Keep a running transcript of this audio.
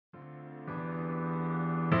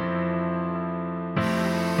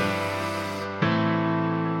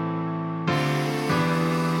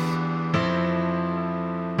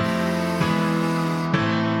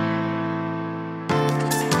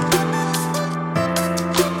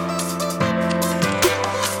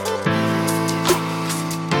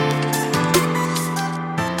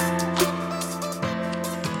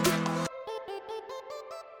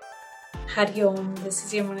Hari Om, this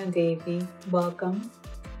is Yamuna Devi. Welcome.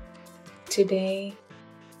 Today,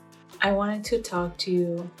 I wanted to talk to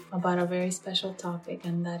you about a very special topic,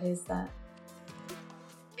 and that is that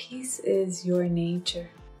peace is your nature.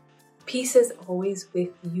 Peace is always with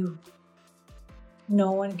you.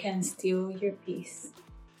 No one can steal your peace.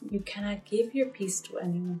 You cannot give your peace to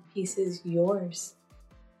anyone. Peace is yours.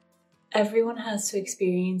 Everyone has to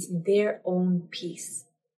experience their own peace.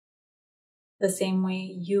 The same way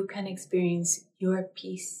you can experience your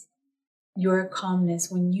peace, your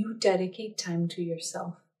calmness when you dedicate time to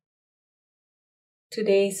yourself.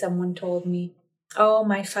 Today, someone told me, oh,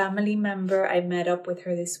 my family member, I met up with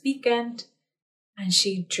her this weekend and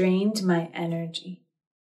she drained my energy.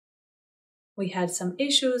 We had some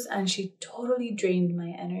issues and she totally drained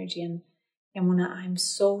my energy. And Yamuna, I'm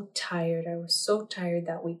so tired. I was so tired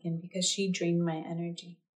that weekend because she drained my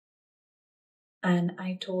energy. And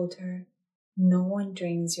I told her, no one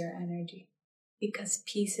drains your energy because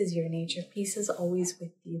peace is your nature. Peace is always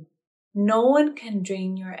with you. No one can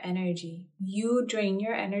drain your energy. You drain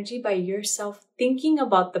your energy by yourself thinking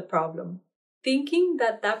about the problem. Thinking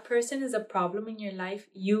that that person is a problem in your life,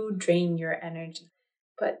 you drain your energy.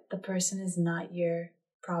 But the person is not your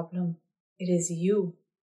problem. It is you.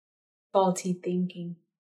 Faulty thinking.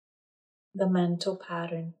 The mental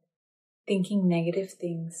pattern. Thinking negative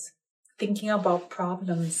things. Thinking about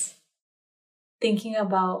problems. Thinking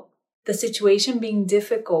about the situation being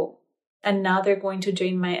difficult. And now they're going to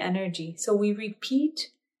drain my energy. So we repeat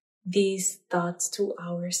these thoughts to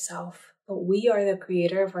ourselves. But we are the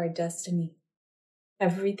creator of our destiny.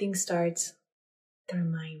 Everything starts with our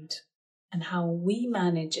mind and how we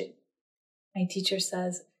manage it. My teacher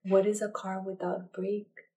says, what is a car without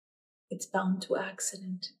brake? It's bound to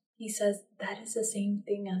accident. He says that is the same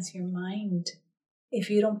thing as your mind. If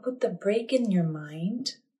you don't put the brake in your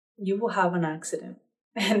mind, you will have an accident.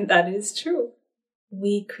 And that is true.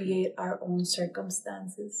 We create our own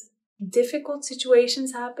circumstances. Difficult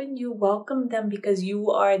situations happen, you welcome them because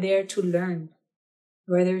you are there to learn.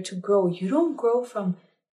 You are there to grow. You don't grow from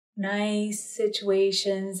nice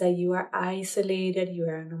situations that you are isolated, you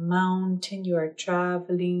are on a mountain, you are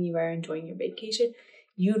traveling, you are enjoying your vacation.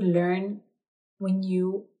 You learn when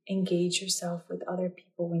you engage yourself with other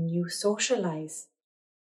people, when you socialize.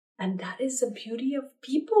 And that is the beauty of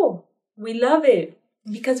people. We love it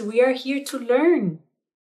because we are here to learn.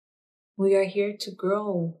 We are here to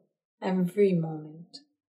grow every moment.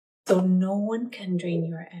 So no one can drain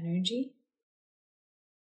your energy.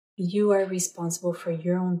 You are responsible for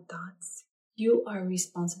your own thoughts. You are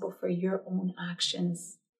responsible for your own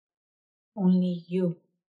actions. Only you.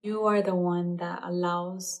 You are the one that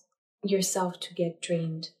allows yourself to get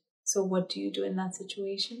drained. So what do you do in that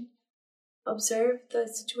situation? Observe the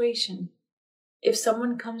situation. If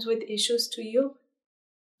someone comes with issues to you,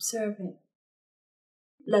 observe it.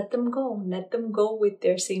 Let them go. Let them go with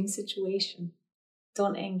their same situation.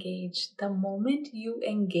 Don't engage. The moment you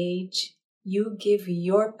engage, you give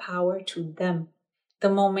your power to them. The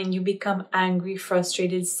moment you become angry,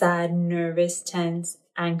 frustrated, sad, nervous, tense,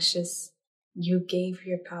 anxious, you gave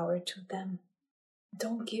your power to them.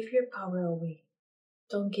 Don't give your power away.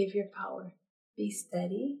 Don't give your power. Be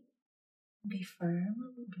steady. Be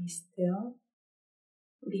firm. Be still.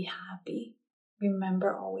 Be happy.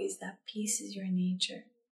 Remember always that peace is your nature.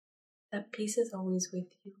 That peace is always with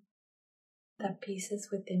you. That peace is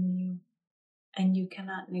within you. And you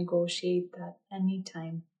cannot negotiate that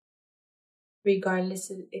anytime.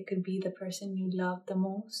 Regardless, it could be the person you love the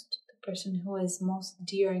most, the person who is most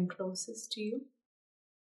dear and closest to you.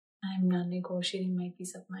 I'm not negotiating my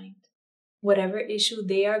peace of mind. Whatever issue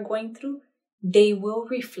they are going through, they will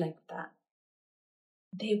reflect that.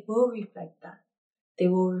 They will reflect that. They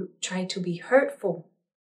will try to be hurtful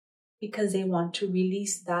because they want to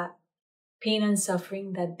release that pain and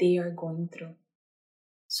suffering that they are going through.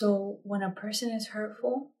 So when a person is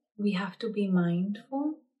hurtful, we have to be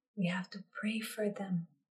mindful. We have to pray for them.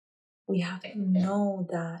 We have to know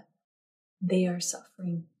that they are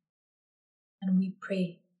suffering. And we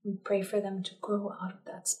pray. We pray for them to grow out of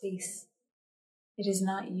that space. It is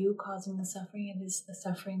not you causing the suffering. It is the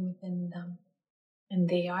suffering within them. And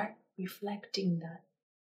they are reflecting that.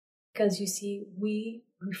 Because you see, we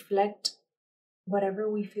reflect whatever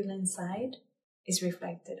we feel inside is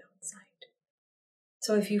reflected outside.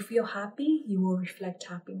 So if you feel happy, you will reflect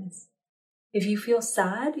happiness. If you feel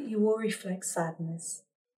sad, you will reflect sadness.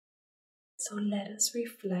 So let us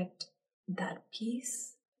reflect that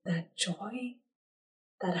peace, that joy,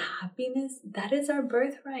 that happiness. That is our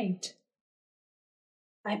birthright.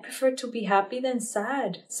 I prefer to be happy than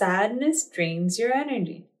sad. Sadness drains your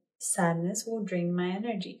energy. Sadness will drain my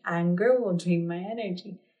energy. Anger will drain my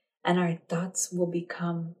energy. and our thoughts will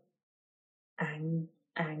become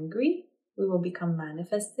angry. We will become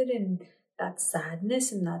manifested in that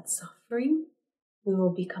sadness and that suffering. We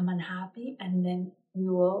will become unhappy, and then we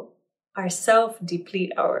will ourselves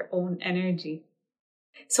deplete our own energy.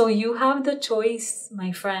 So you have the choice,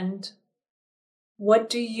 my friend. What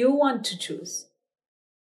do you want to choose?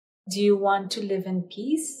 Do you want to live in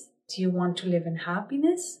peace? Do you want to live in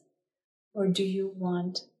happiness? Or do you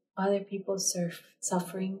want other people's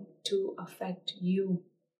suffering to affect you?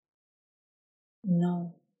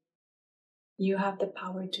 No. You have the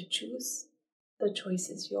power to choose. The choice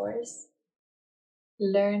is yours.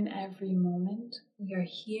 Learn every moment. We are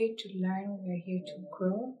here to learn. We are here to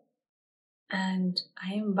grow. And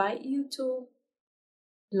I invite you to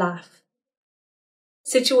laugh.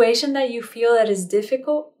 Situation that you feel that is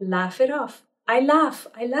difficult, laugh it off. I laugh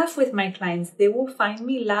with my clients. They will find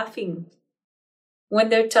me laughing. When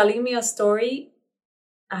they're telling me a story,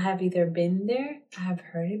 I have either been there, I have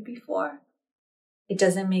heard it before. It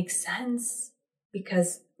doesn't make sense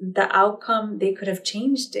because the outcome, they could have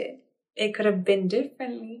changed it. It could have been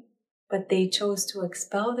differently, but they chose to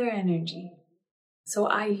expel their energy. So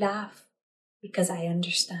I laugh because I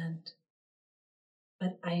understand.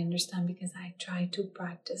 But I understand because I try to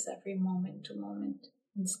practice every moment to moment.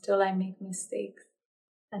 And still I make mistakes.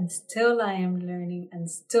 And still I am learning. And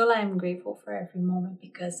still I am grateful for every moment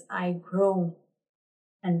because I grow.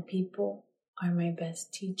 And people are my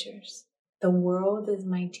best teachers. The world is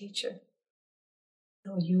my teacher.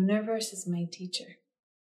 The universe is my teacher.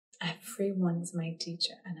 Everyone is my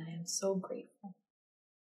teacher. And I am so grateful.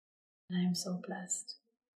 And I am so blessed.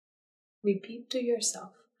 Repeat to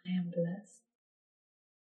yourself, I am blessed.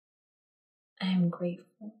 I am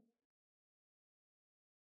grateful.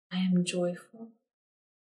 I am joyful.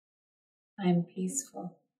 I am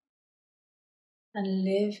peaceful. And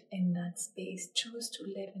live in that space. Choose to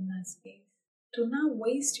live in that space. Do not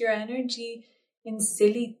waste your energy in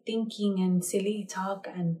silly thinking and silly talk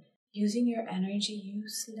and using your energy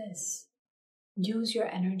useless. Use your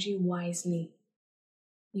energy wisely.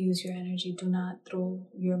 Use your energy. Do not throw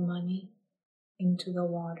your money into the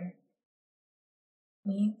water.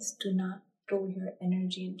 Means do not throw your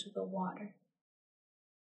energy into the water.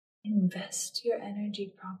 Invest your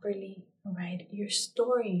energy properly. Write your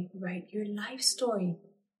story. Write your life story.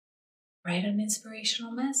 Write an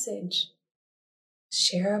inspirational message.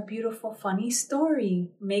 Share a beautiful, funny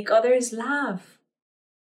story. Make others laugh.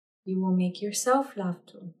 You will make yourself laugh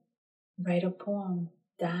too. Write a poem,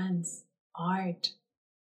 dance, art.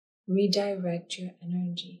 Redirect your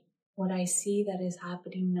energy. What I see that is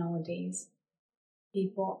happening nowadays,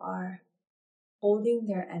 people are holding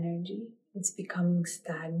their energy. It's becoming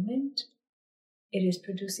stagnant. It is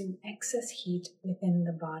producing excess heat within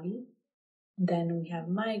the body. Then we have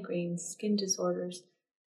migraines, skin disorders,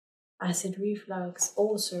 acid reflux,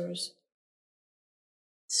 ulcers.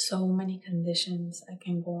 So many conditions. I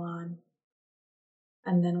can go on.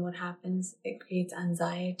 And then what happens? It creates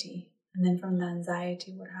anxiety. And then from the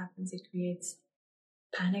anxiety, what happens? It creates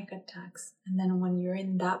panic attacks. And then when you're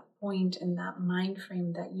in that point, in that mind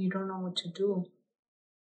frame that you don't know what to do,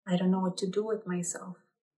 I don't know what to do with myself,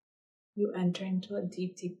 you enter into a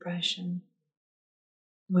deep depression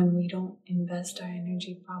when we don't invest our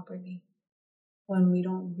energy properly, when we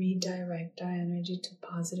don't redirect our energy to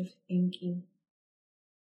positive thinking,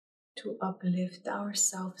 to uplift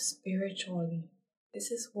ourselves spiritually.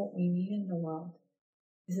 This is what we need in the world.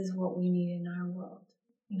 This is what we need in our world,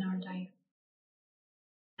 in our life.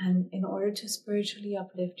 And in order to spiritually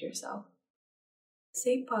uplift yourself,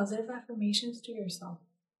 say positive affirmations to yourself.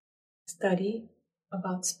 Study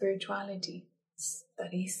about spirituality.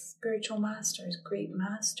 Study spiritual masters, great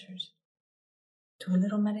masters. Do a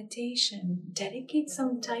little meditation. Dedicate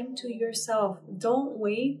some time to yourself. Don't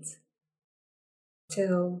wait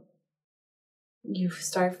till you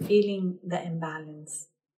start feeling the imbalance.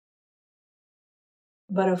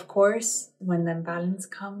 But of course, when the imbalance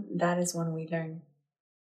comes, that is when we learn.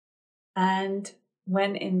 And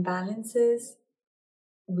when imbalances,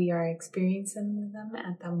 we are experiencing them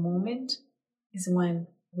at that moment, is when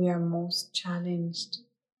we are most challenged.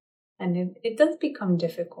 And it does become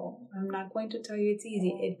difficult. I'm not going to tell you it's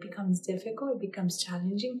easy. It becomes difficult, it becomes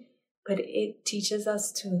challenging, but it teaches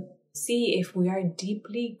us to see if we are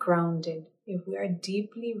deeply grounded, if we are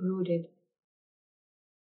deeply rooted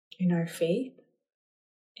in our faith,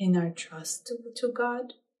 in our trust to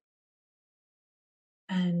God,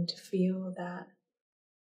 and feel that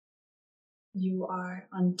you are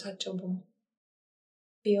untouchable.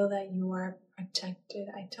 Feel that you are protected.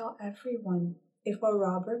 I tell everyone, if a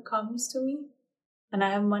robber comes to me and I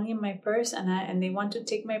have money in my purse and they want to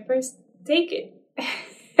take my purse, take it.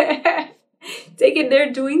 Take it,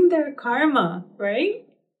 they're doing their karma, right?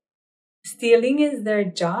 Stealing is their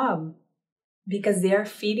job because they are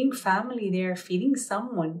feeding family, they are feeding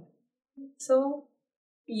someone. So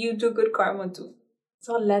you do good karma too.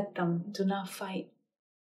 So let them, do not fight.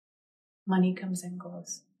 Money comes and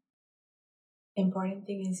goes. Important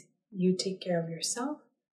thing is you take care of yourself,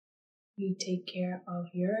 you take care of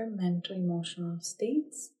your mental, emotional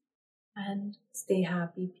states, and stay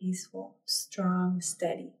happy, peaceful, strong,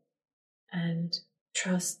 steady, and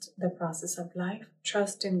trust the process of life.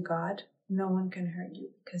 Trust in God. No one can hurt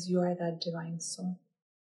you because you are that divine soul.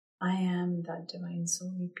 I am that divine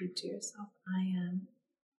soul. Repeat to yourself, I am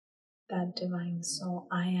that divine soul.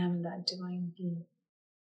 I am that divine being.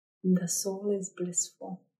 The soul is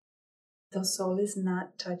blissful. The soul is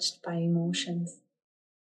not touched by emotions.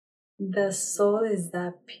 The soul is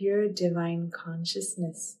that pure divine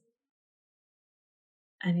consciousness.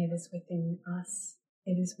 And it is within us.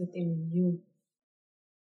 It is within you.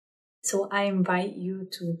 So I invite you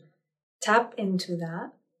to tap into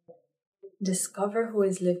that. Discover who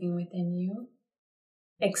is living within you.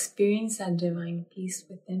 Experience that divine peace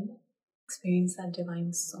within. Experience that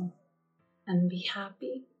divine soul. And be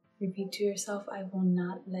happy. Repeat to yourself, I will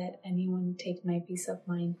not let anyone take my peace of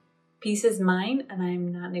mind. Peace is mine and I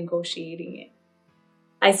am not negotiating it.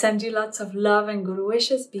 I send you lots of love and good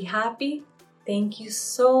wishes. Be happy. Thank you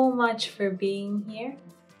so much for being here.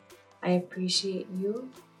 I appreciate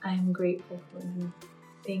you. I am grateful for you.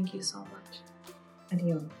 Thank you so much.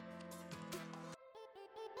 Adios.